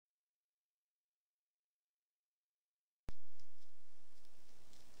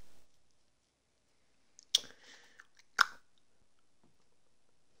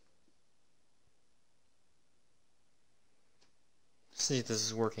See if this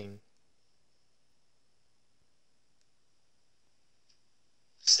is working.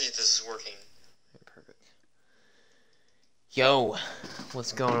 See if this is working. Okay, perfect. Yo,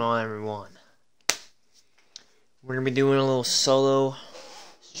 what's going on, everyone? We're gonna be doing a little solo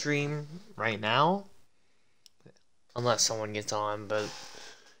stream right now, unless someone gets on. But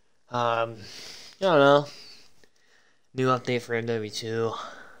I don't know. New update for MW2.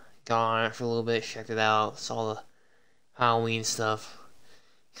 Got on it for a little bit, checked it out, saw the Halloween stuff.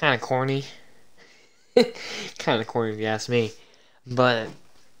 Kind of corny. Kind of corny if you ask me. But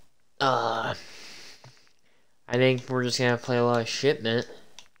I think we're just gonna play a lot of shipment.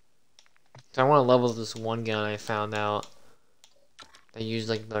 So I want to level this one gun I found out. I used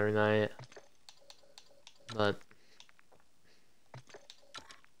like better than it, but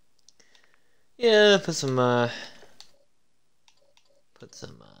yeah, put some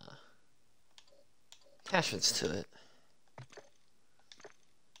attachments to it.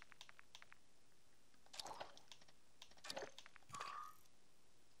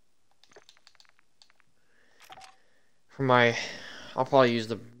 For my, I'll probably use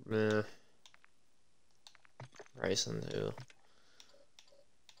the Bryson too.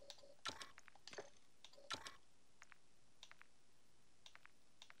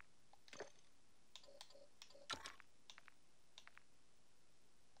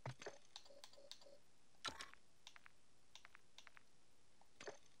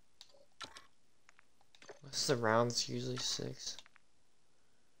 What's the rounds usually 6?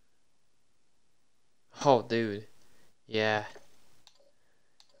 Oh, dude. Yeah.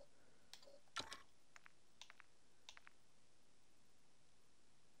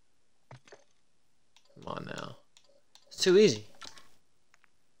 Come on now. It's too easy.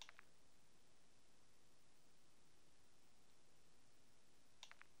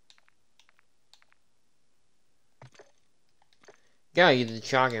 Gotta get the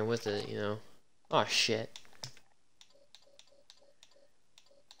shotgun with it, you know. Oh shit.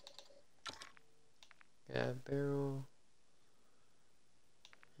 Yeah, barrel.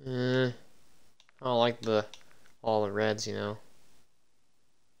 I don't like all the reds, you know.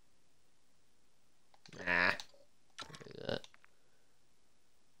 Nah. Do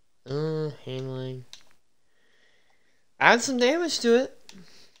that. Handling. Add some damage to it.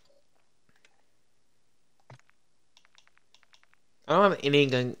 I don't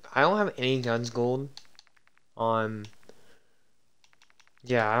have any guns gold on.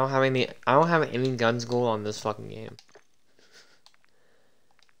 Yeah, I don't have any guns gold on this fucking game.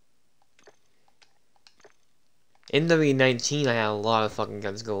 MW19 I had a lot of fucking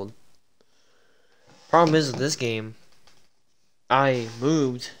guns gold. Problem is with this game, I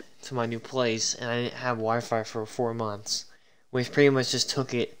moved to my new place and I didn't have Wi-Fi for 4 months, which pretty much just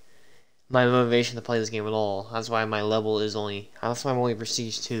took my motivation to play this game at all. That's why my level is that's why I'm only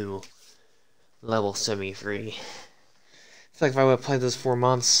Prestige 2, level 73. I feel like if I would have played this 4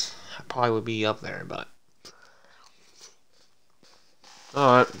 months, I probably would be up there, but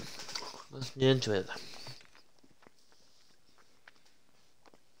alright, let's get into it.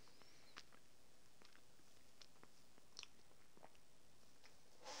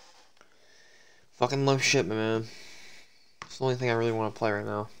 Fucking love shipment, man. It's the only thing I really want to play right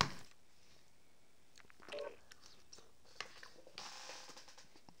now.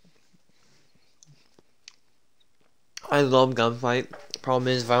 I love gunfight. Problem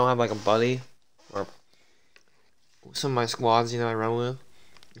is, if I don't have like a buddy or some of my squads, you know, I run with,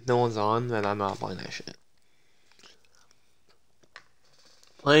 if no one's on, then I'm not playing that shit.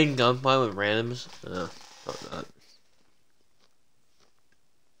 Playing gunfight with randoms, fuck that.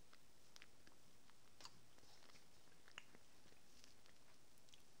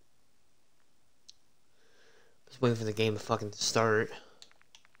 Just waiting for the game to fucking start.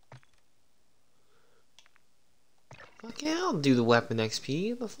 Fuck yeah, I'll do the weapon XP.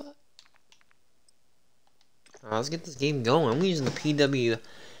 What the fuck? Alright, let's get this game going. I'm using the PD7W.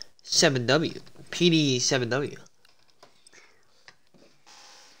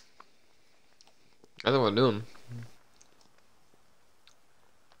 I know what I'm doing.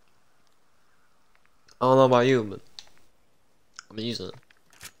 I don't know about you, but I'm using it.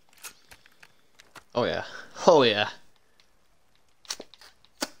 Oh yeah. Oh yeah.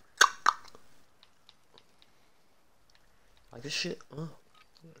 Like this shit. Oh.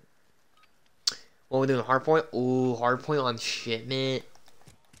 What are we doing? Hardpoint? Ooh, hardpoint on shipment.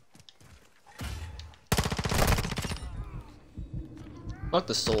 Fuck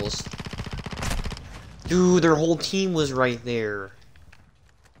the souls. Dude, their whole team was right there.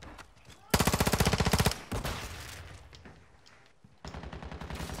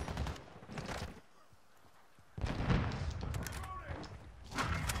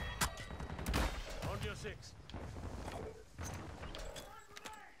 6.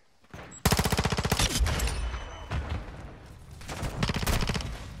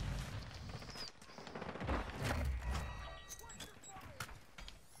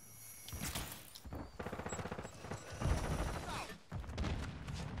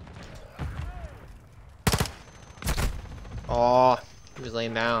 Oh, he was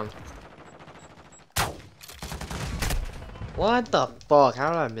laying down. What the fuck?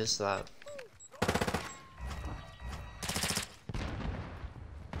 How did I miss that?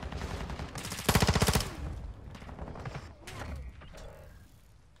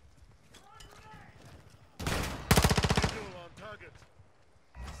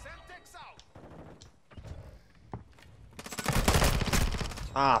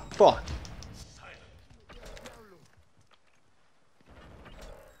 Ah, fuck.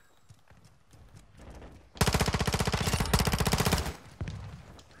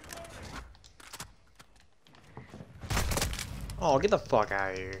 Oh, get the fuck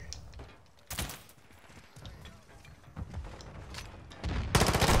out of here.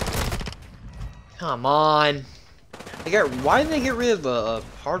 Come on. Why did they get rid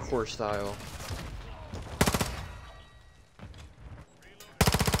of hardcore style?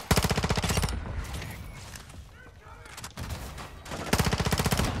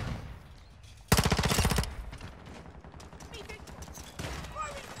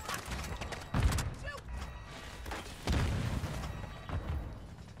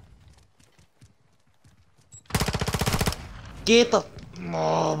 Get the...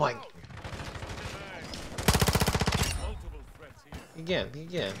 Oh my... Again.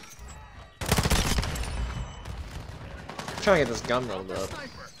 I'm trying to get this gun rolled up.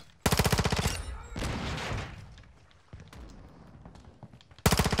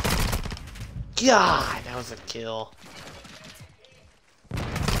 God, that was a kill.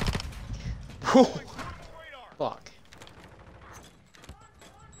 Fuck.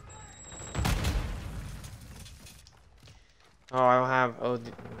 Oh, I don't have... Oh,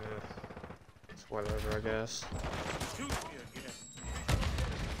 it's whatever, I guess.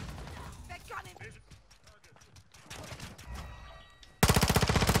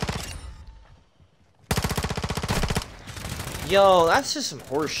 Yo, that's just some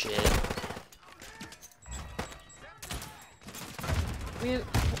horse shit. I mean,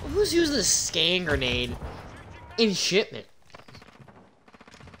 who's using a scan grenade in shipment?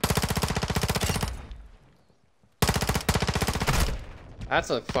 That's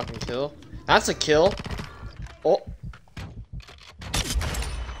a fucking kill. That's a kill. Oh.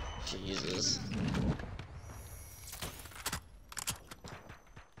 Jesus.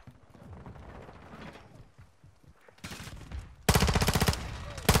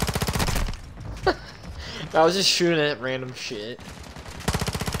 I was just shooting at random shit.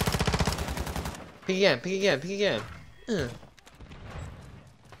 Peek again. Ugh.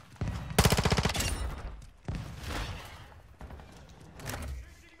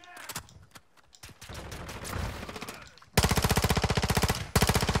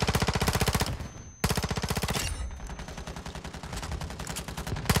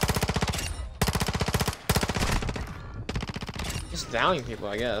 Just downing people,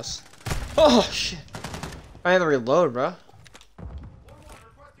 I guess. Oh shit! I had to reload, bro.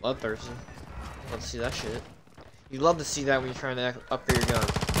 Bloodthirsty. Love to see that shit. You love to see that when you're trying to upgrade your gun.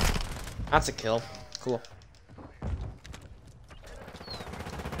 That's a kill. Cool.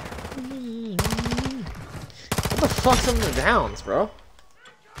 What the fuck's on the downs, bro?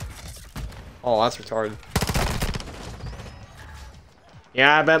 Oh, that's retarded.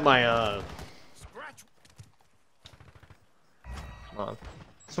 Yeah, I bet my Come on.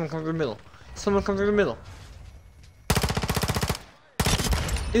 Someone come through the middle. Someone come through the middle.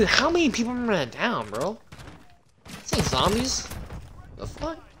 Dude, how many people am I running down, bro? This ain't zombies. The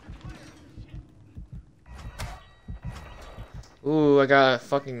fuck? Ooh, I got a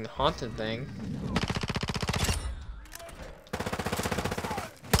fucking haunted thing.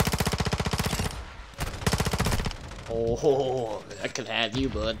 Oh, that could have you,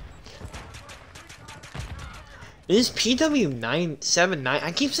 bud. Is PW979?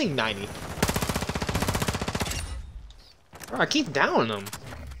 I keep saying 90. Bro, I keep downing them.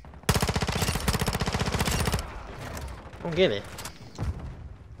 I don't get it.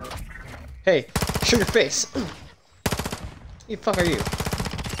 Hey, show your face. Who the fuck are you?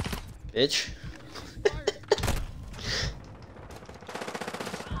 Bitch.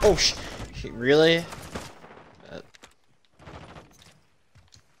 Oh, really?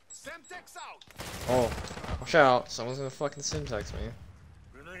 Oh, watch out. Someone's gonna fucking Simtex me.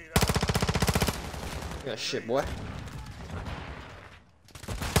 Yeah, shit, boy.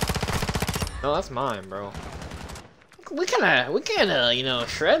 No, that's mine, bro. We kinda, you know,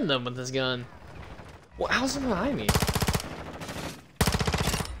 shredding them with this gun. Well, how's it behind me?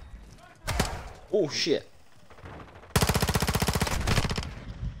 Oh shit.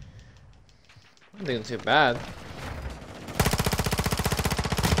 I don't think it's too bad.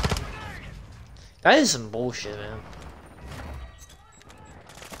 That is some bullshit, man.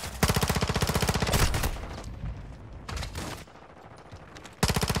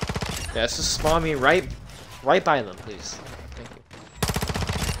 Yeah, let's just spawn me right by them, please. Thank you.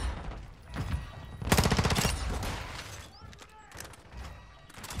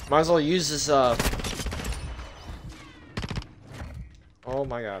 Might as well use this, Oh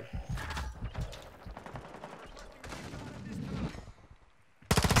my god.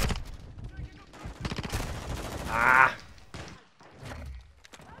 Ah!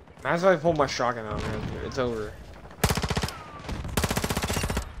 Might as well pull my shotgun out, man. It's over.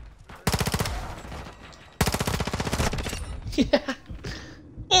 Yeah.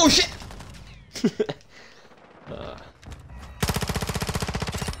 Oh shit!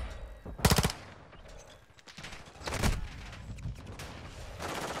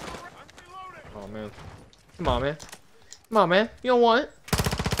 Oh man. Come on, man. Come on, man. You don't want it.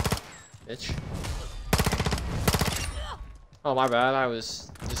 Bitch. Oh, my bad. I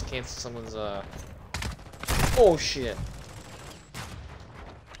was just canceling someone's, Oh shit.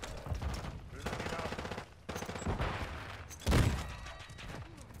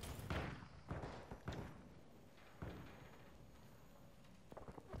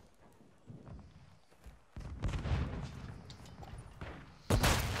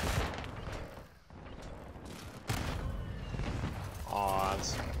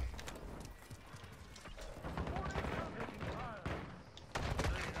 Odds.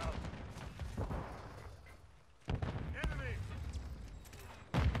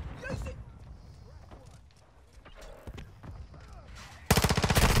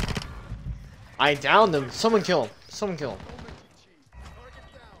 I downed him. Someone kill him. Someone kill him.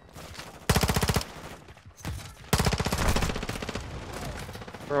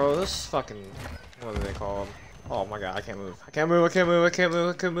 Bro, this fucking... What are they called? Oh my god, I can't move. I can't move, I can't move, I can't move,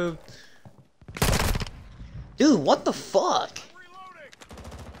 I can't move. Dude, what the fuck?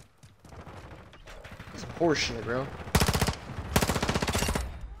 This is horseshit, bro.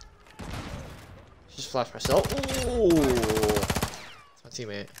 Just flash myself. Ooh. That's my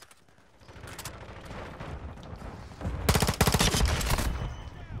teammate.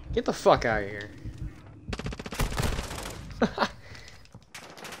 Get the fuck out of here.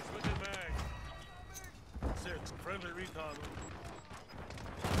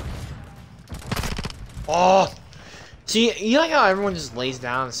 Oh! See, you like how everyone just lays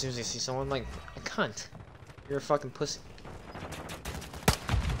down as soon as they see someone? Like, a cunt. You're a fucking pussy.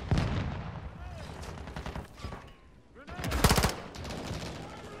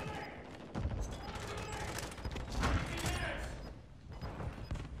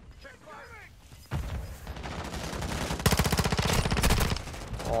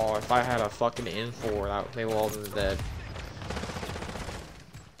 Oh, if I had a fucking N4, that they would all be dead.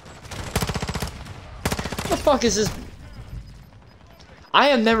 What the fuck is this? I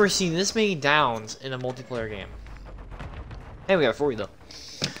have never seen this many downs in a multiplayer game. Hey, we got 40 though.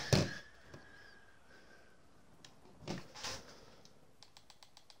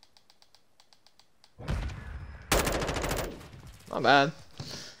 Not bad.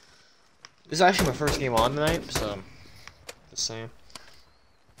 This is actually my first game on tonight, so just saying.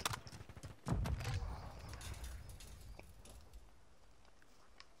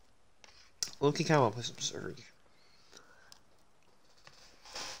 Loki kind of want to play some Surge.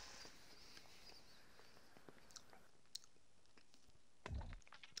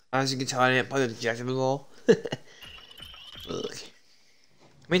 As you can tell, I didn't play the objective at all. Look.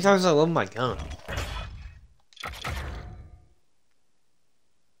 How many times I love my gun?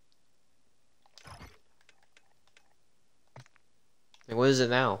 And what is it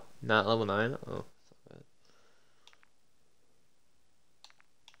now? Not level 9? Oh.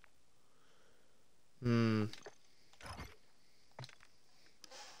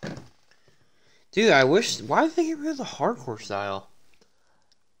 Dude, I wish... Why did they get rid of the hardcore style?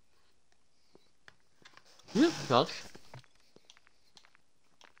 Yeah, gosh.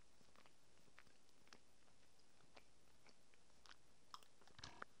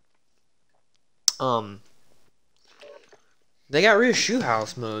 They got rid of shoe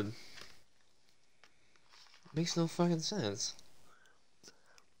house mode. Makes no fucking sense.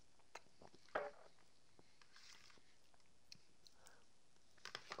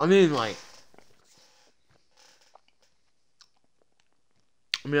 I mean, like...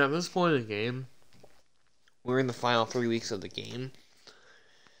 mean, at this point in the game, we're in the final 3 weeks of the game.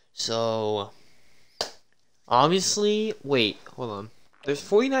 So, obviously, wait, hold on. There's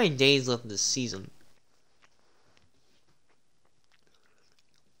 49 days left of this season.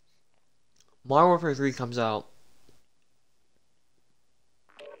 Modern Warfare 3 comes out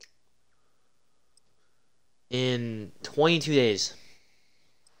in 22 days.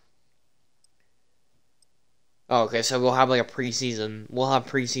 Oh, okay, so we'll have like a preseason. We'll have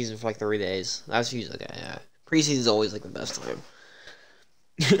preseason for like 3 days. That's usually okay, yeah. Preseason's always like the best time.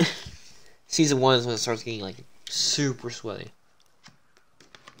 Season 1 is when it starts getting like super sweaty.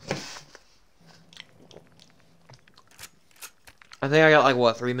 I think I got like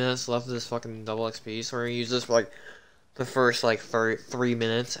what, 3 minutes left of this fucking double XP, so we're gonna use this for like the first like 3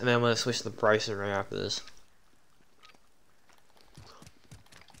 minutes, and then I'm gonna switch to the pricing right after this.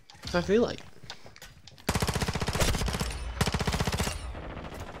 That's what I feel like.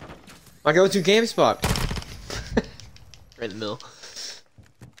 My go-to game spot. Right in the middle.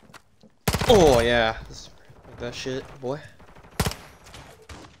 Oh yeah, like that shit, boy.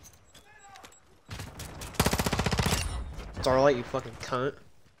 Starlight, you fucking cunt.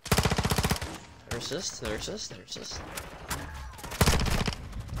 There assist, there assist, there assist.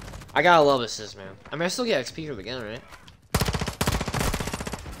 I gotta love assist, man. I mean, I still get XP from the beginning, right?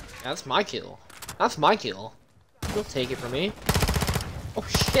 Yeah, that's my kill. That's my kill. You'll take it from me. Oh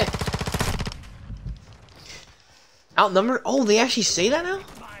shit. Outnumbered? Oh, they actually say that now?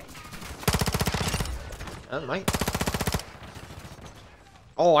 That might.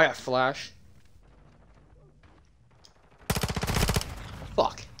 Oh, I got flash.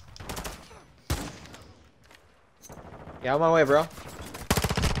 Fuck. Get out of my way, bro.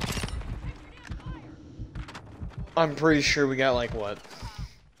 I'm pretty sure we got like what?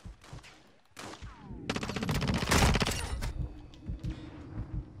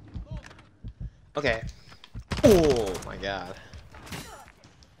 Okay. Oh my god.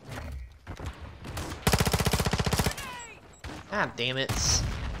 God damn it.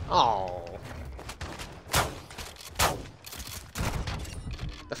 Oh.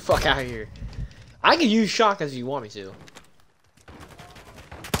 The fuck out of here. I can use shotguns if you want me to.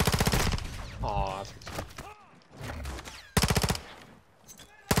 Aw.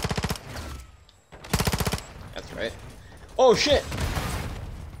 That's right. Oh shit!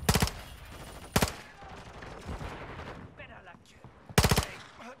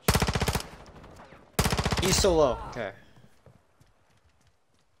 He's so low. Okay.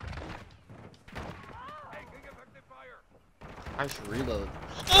 I should reload.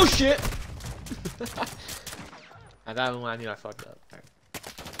 Oh shit! At that moment I knew I fucked up. Right.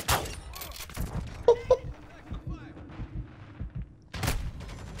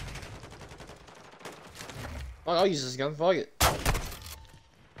 Oh, I'll use this gun. Fuck it.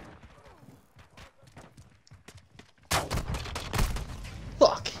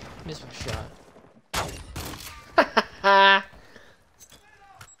 Fuck! Missed my shot.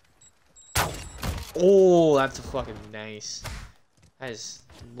 Oh, that's a fucking nice. That is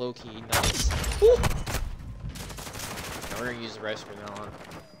low-key nice. Woo! Now we're gonna use the rest from now on.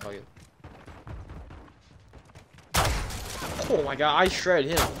 Fuck it. Oh my god, I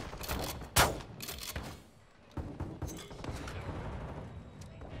shredded him.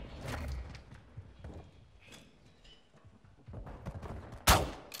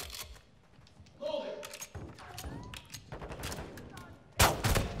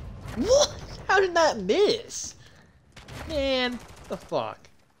 What? How did that miss? Man, the fuck?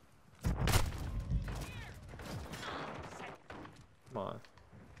 Come on.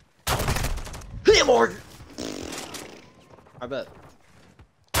 Hit him more! I bet.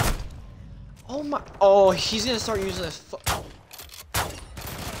 Oh my. Oh, he's gonna start using this.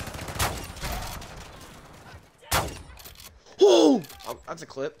 Oh! Oh, that's a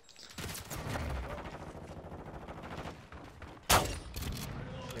clip. Look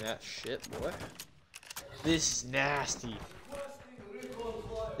at that shit, boy. This is nasty.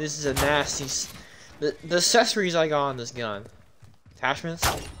 This is a nasty. The accessories I got on this gun. Attachments.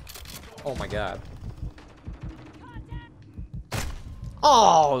 Oh my god.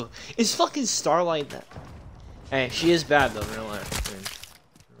 Oh, is fucking Starlight that? Hey, she is bad though in real life. I mean,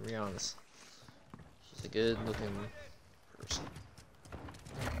 to be honest, she's a good-looking person.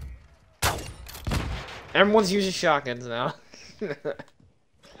 Everyone's using shotguns now.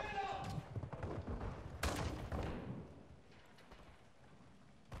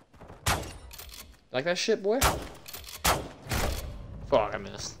 Like that shit, boy? Fuck, I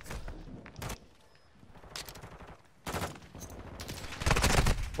missed.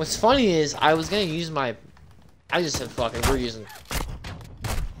 What's funny is, I was gonna use my... I just said, fuck it, we're using...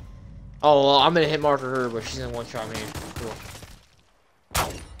 Oh, well, I'm gonna hit marker her, but she's gonna one-shot me. Cool.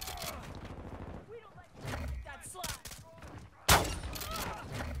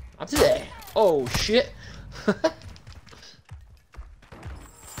 Not today. Oh, shit.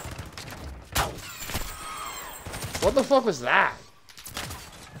 What the fuck was that?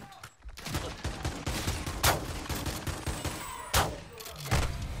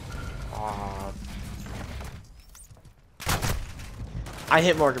 I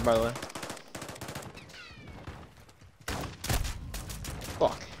hit marker, by the way.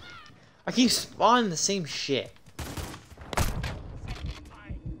 Fuck. I keep spawning the same shit.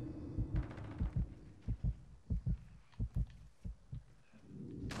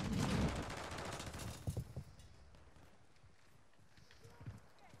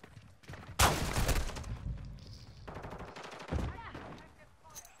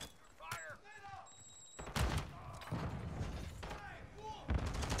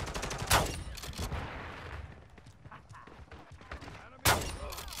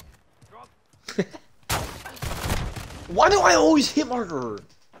 Why do I always hit marker her?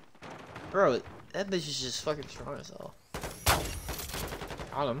 Bro, that bitch is just fucking strong as hell.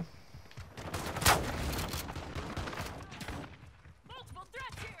 Got him.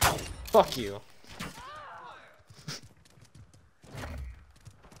 Fuck you.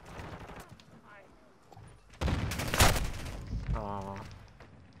 Aww.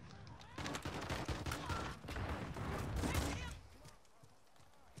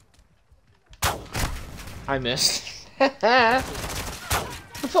 I missed. What the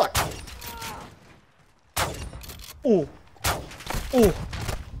fuck? Oh. Oh.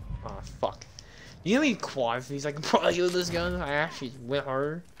 Oh, fuck. You know how many quad fees I can probably get with this gun? I actually went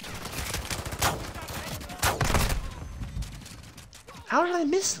harder. How did I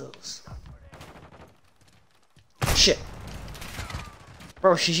miss those? Shit.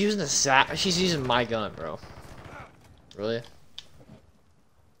 Bro, she's using she's using my gun, bro. Really?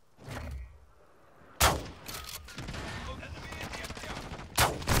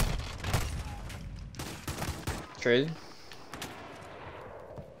 Trade.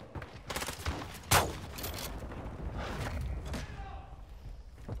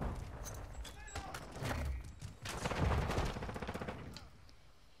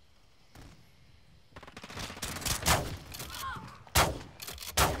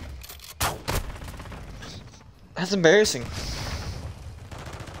 That's embarrassing.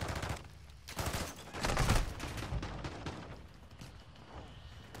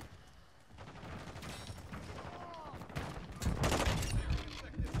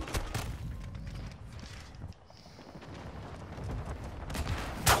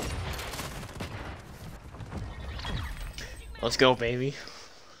 Let's go, baby.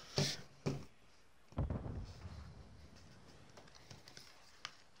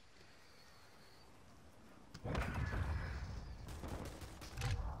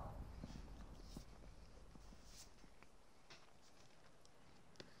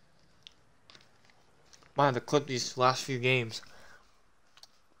 Might have to clip these last few games.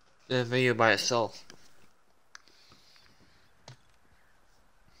 The video by itself.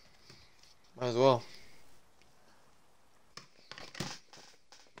 Might as well.